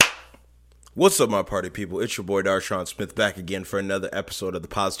What's up, my party people? It's your boy Darshawn Smith back again for another episode of the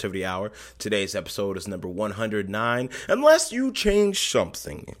Positivity Hour. Today's episode is number 109. Unless you change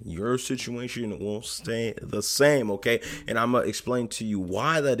something, your situation will stay the same, okay? And I'm going to explain to you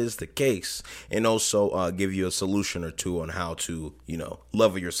why that is the case and also give you a solution or two on how to,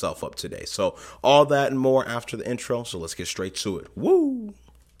 level yourself up today. So all that and more after the intro, so let's get straight to it. Woo!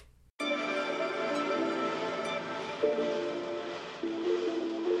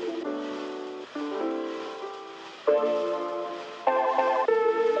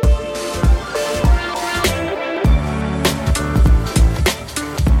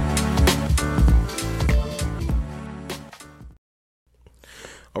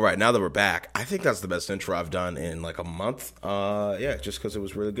 All right, now that we're back, I think that's the best intro I've done in like a month. Just because it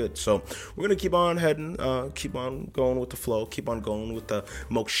was really good. So we're gonna keep on heading, keep on going with the flow, keep on going with the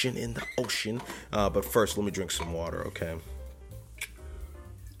motion in the ocean. But first, let me drink some water, okay?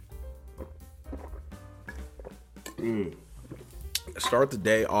 Start the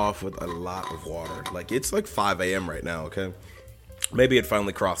day off with a lot of water. Like it's like 5 a.m. right now, okay? Maybe it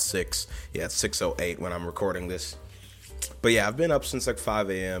finally crossed 6. Yeah, it's 6:08 when I'm recording this. But yeah, I've been up since like 5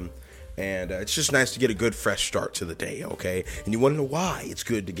 a.m. And it's just nice to get a good fresh start to the day, okay? And you want to know why it's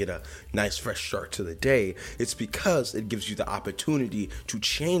good to get a nice fresh start to the day? It's because it gives you the opportunity to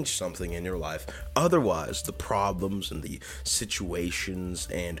change something in your life. Otherwise, the problems and the situations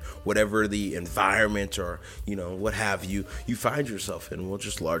and whatever the environment or, what have you, you find yourself in will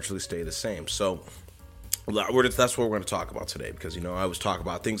just largely stay the same. So that's what we're going to talk about today because, I always talk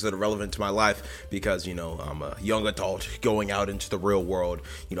about things that are relevant to my life because, I'm a young adult going out into the real world,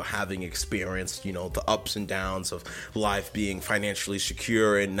 having experienced, the ups and downs of life being financially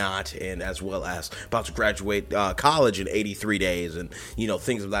secure and not, and as well as about to graduate college in 83 days and,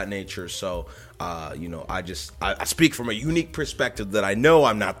 things of that nature. So, I speak from a unique perspective that I know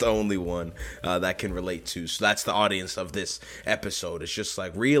I'm not the only one that can relate to. So that's the audience of this episode. It's just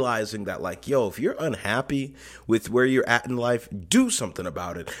like realizing that if you're unhappy with where you're at in life, do something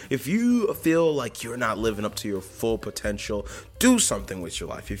about it. If you feel like you're not living up to your full potential, do something with your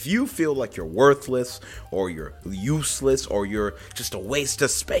life. If you feel like you're worthless or you're useless or you're just a waste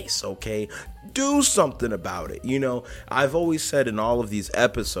of space, okay, do something about it. I've always said in all of these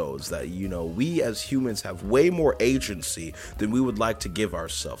episodes that, we as humans have way more agency than we would like to give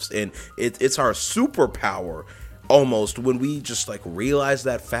ourselves. And it's our superpower almost when we just realize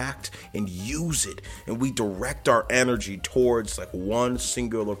that fact and use it and we direct our energy towards one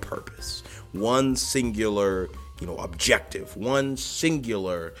singular purpose, one singular objective, one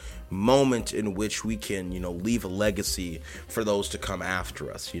singular moment in which we can, leave a legacy for those to come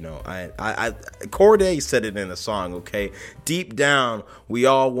after us. Corday said it in a song, okay? Deep down, we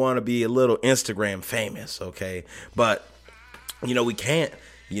all want to be a little Instagram famous, okay? But, we can't.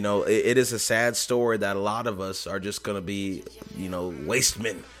 It is a sad story that a lot of us are just going to be, waste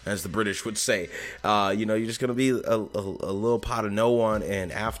men, as the British would say. You're just going to be a little pot of no one,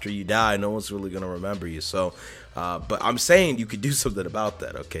 and after you die, no one's really going to remember you. So, but I'm saying you could do something about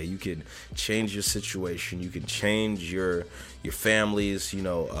that, okay? You can change your situation. You can change your family's,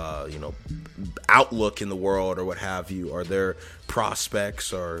 outlook in the world or what have you, or their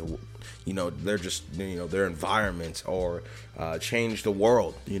prospects or they're just, their environment or change the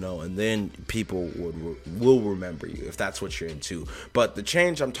world, and then people will remember you if that's what you're into. But the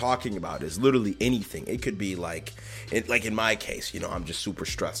change I'm talking about is literally anything. It could be like in my case, I'm just super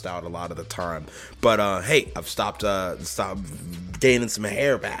stressed out a lot of the time. But hey, I've stopped gaining some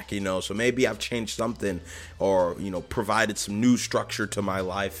hair back, so maybe I've changed something or, provided some new structure to my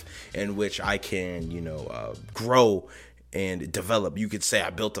life in which I can, grow and develop. You could say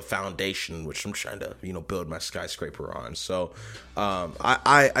I built a foundation, which I'm trying to, build my skyscraper on. So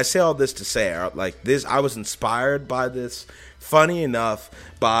I say all this to say, I was inspired by this, funny enough,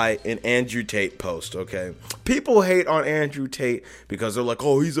 by an Andrew Tate post, okay? People hate on Andrew Tate because they're like,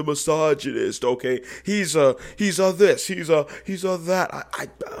 oh, he's a misogynist, okay? He's a this, he's a that.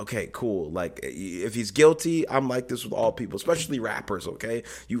 Okay, cool. If he's guilty, I'm like this with all people, especially rappers, okay?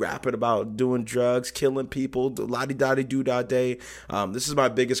 You rapping about doing drugs, killing people, la-di-da-di-do-da-day. This is my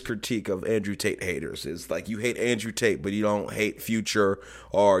biggest critique of Andrew Tate haters is you hate Andrew Tate, but you don't hate Future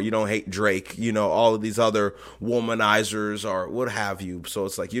or you don't hate Drake, all of these other womanizers or what have you. So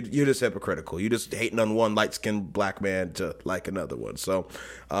it's you're just hypocritical. You're just hating on one light-skinned black man to like another one. So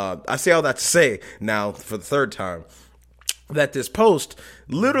I say all that to say now for the third time, that this post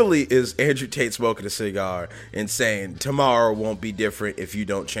literally is Andrew Tate smoking a cigar and saying tomorrow won't be different if you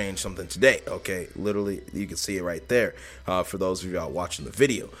don't change something today. Okay, literally, you can see it right there for those of you out watching the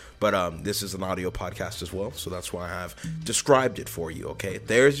video. But this is an audio podcast as well, so that's why I have described it for you. Okay,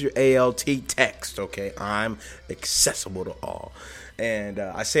 there's your ALT text. Okay, I'm accessible to all, and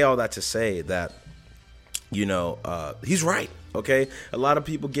I say all that to say that, you know, he's right. Okay, a lot of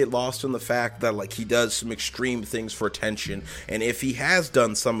people get lost in the fact that, like, he does some extreme things for attention, and if he has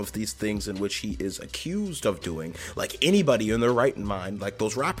done some of these things in which he is accused of doing, like anybody in their right mind, like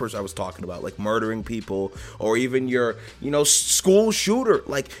those rappers I was talking about, like murdering people, or even your, you know, school shooter,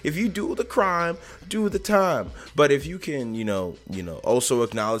 like if you do the crime, do the time. But if you can, you know, also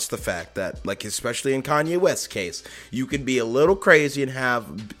acknowledge the fact that, like, especially in Kanye West's case, you can be a little crazy and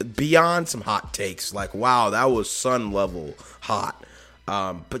have beyond some hot takes, like, wow, that was Sun level hot.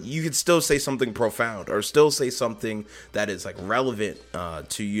 But you could still say something profound, or still say something that is like relevant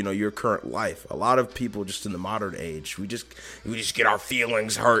to, you know, your current life. A lot of people just in the modern age, we just get our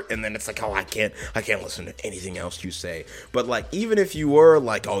feelings hurt, and then it's like, oh, I can't listen to anything else you say. But like, even if you were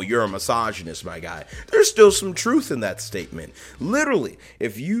like, oh, you're a misogynist, my guy, there's still some truth in that statement. Literally,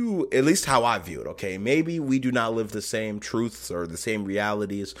 if you, at least how I view it, okay, maybe we do not live the same truths or the same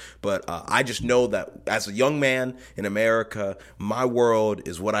realities, but I just know that as a young man in America, my world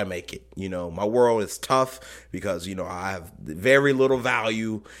is what I make it. You know, my world is tough because, you know, I have very little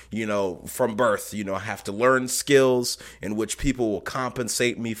value, you know, from birth. You know, I have to learn skills in which people will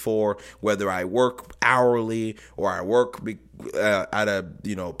compensate me for, whether I work hourly or I work at a,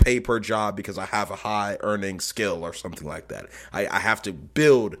 you know, pay per job because I have a high earning skill or something like that. I have to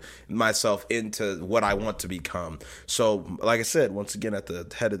build myself into what I want to become. So, like I said, once again, at the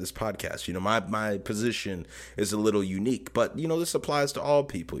head of this podcast, you know, my position is a little unique, but, you know, this applies to all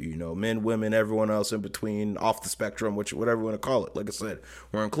people, you know, men, women, everyone else in between, off the spectrum, whatever you want to call it. Like I said,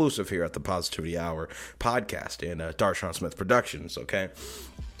 we're inclusive here at the Positivity Hour podcast and Darshawn Smith Productions. Okay.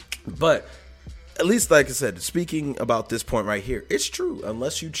 But at least, like I said, speaking about this point right here, it's true.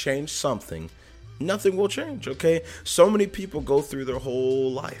 Unless you change something, nothing will change, okay? So many people go through their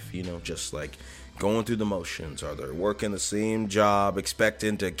whole life, you know, just like going through the motions, or they're working the same job,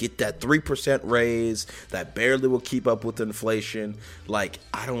 expecting to get that 3% raise that barely will keep up with inflation. Like,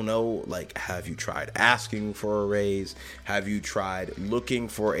 I don't know, like, have you tried asking for a raise? Have you tried looking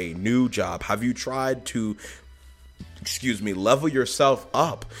for a new job? Have you tried to level yourself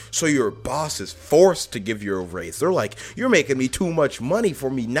up so your boss is forced to give you a raise? They're like, you're making me too much money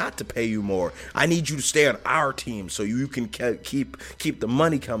for me not to pay you more. I need you to stay on our team so you can keep the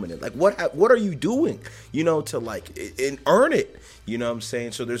money coming in. Like, what are you doing, you know, to like and earn it? You know what I'm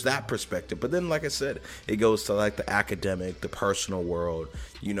saying? So there's that perspective. But then, like I said, it goes to like the academic, the personal world.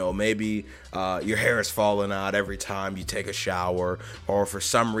 You know, maybe your hair is falling out every time you take a shower, or for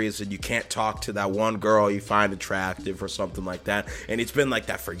some reason you can't talk to that one girl you find attractive or something like that. And it's been like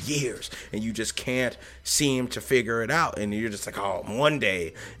that for years, and you just can't seem to figure it out. And you're just like, oh, one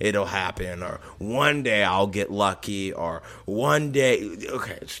day it'll happen, or one day I'll get lucky, or one day.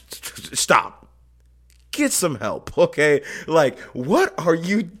 Okay, stop. Get some help, okay? Like, what are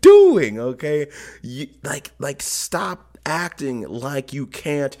you doing, okay? Like, stop acting like you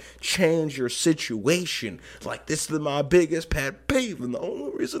can't change your situation. Like, this is my biggest pet peeve, and the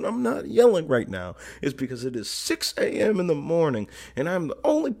only reason I'm not yelling right now is because it is 6 a.m. in the morning, and I'm the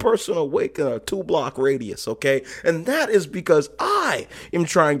only person awake in a 2-block radius, okay? And that is because I am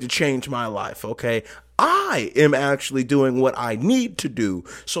trying to change my life, okay? I am actually doing what I need to do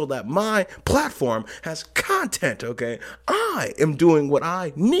so that my platform has content, okay? I am doing what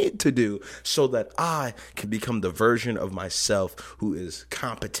I need to do so that I can become the version of myself who is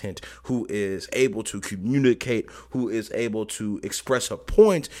competent, who is able to communicate, who is able to express a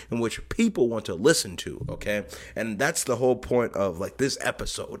point in which people want to listen to, okay? And that's the whole point of like this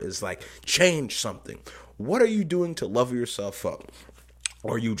episode, is like, change something. What are you doing to level yourself up?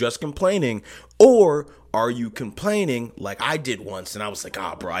 Are you just complaining, or are you complaining like I did once, and I was like,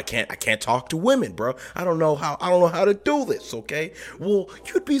 bro, I can't talk to women, bro. I don't know how to do this, okay? Well,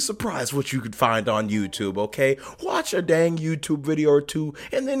 you'd be surprised what you could find on YouTube, okay? Watch a dang YouTube video or two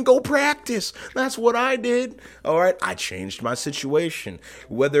and then go practice. That's what I did. All right, I changed my situation,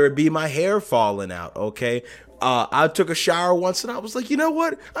 whether it be my hair falling out, okay? I took a shower once and I was like, you know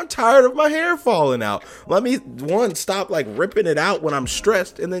what? I'm tired of my hair falling out. Let me, one, stop like ripping it out when I'm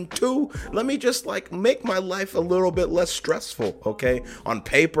stressed. And then two, let me just just like make my life a little bit less stressful, okay? On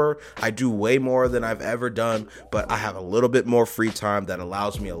paper, I do way more than I've ever done, but I have a little bit more free time that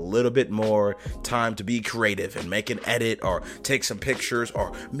allows me a little bit more time to be creative and make an edit or take some pictures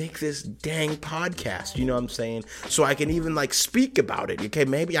or make this dang podcast, you know what I'm saying? So I can even like speak about it, okay?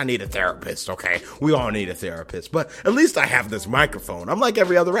 Maybe I need a therapist, okay? We all need a therapist, but at least I have this microphone. I'm like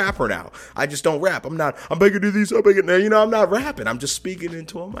every other rapper now. I just don't rap. I'm making these, I'm not rapping. I'm just speaking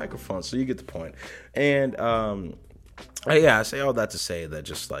into a microphone. So you get the point. And, yeah, I say all that to say that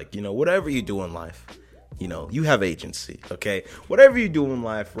just like, whatever you do in life, you have agency, okay? Whatever you do in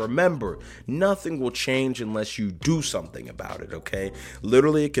life, remember, nothing will change unless you do something about it, okay?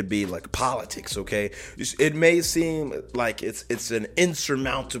 Literally, it could be like politics, okay? It may seem like it's an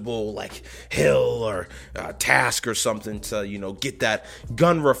insurmountable, like, hill or task or something to, get that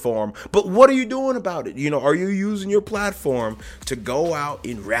gun reform. But what are you doing about it? Are you using your platform to go out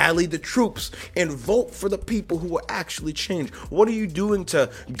and rally the troops and vote for the people who will actually change? What are you doing to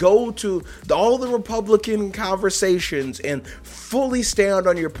go to all the Republican conversations and fully stand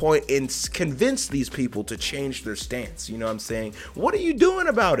on your point and convince these people to change their stance? You know what I'm saying? What are you doing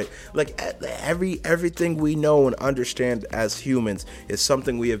about it? Like everything we know and understand as humans is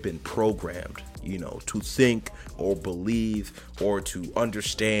something we have been programmed, to think or believe or to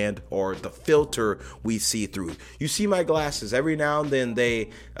understand, or the filter we see through. You see my glasses, every now and then the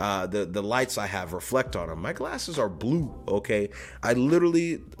lights I have reflect on them. My glasses are blue, okay? I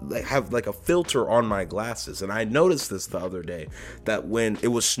literally have like a filter on my glasses, and I noticed this the other day, that when it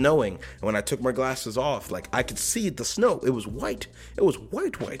was snowing, and when I took my glasses off, like I could see the snow. It was white,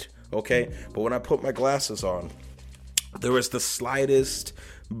 okay? But when I put my glasses on, there was the slightest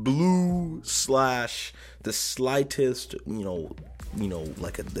blue / the slightest,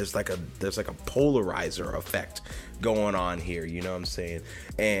 there's like a polarizer effect going on here, you know what I'm saying?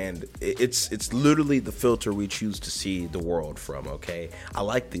 And it's literally the filter we choose to see the world from, okay? I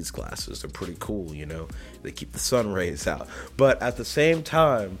like these glasses. They're pretty cool, They keep the sun rays out. But at the same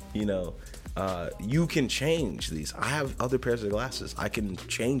time, you can change these. I have other pairs of glasses. I can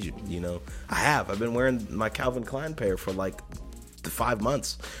change it, I've been wearing my Calvin Klein pair for like 5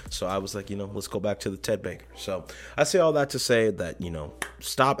 months. So I was like, let's go back to the Ted Baker. So I say all that to say that,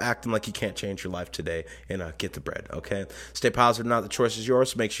 stop acting like you can't change your life today and get the bread, okay? Stay positive. Now the choice is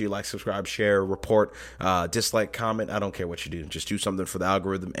yours. Make sure you like, subscribe, share, report, dislike, comment. I don't care what you do. Just do something for the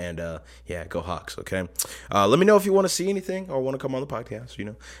algorithm, and yeah, go Hawks, okay? Let me know if you want to see anything or want to come on the podcast,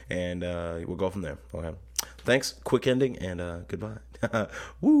 and we'll go from there, okay? Thanks. Quick ending, and goodbye.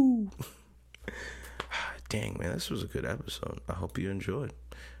 Woo! Dang, man, this was a good episode. I hope you enjoyed.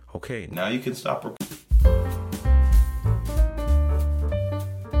 Okay, now you can stop recording.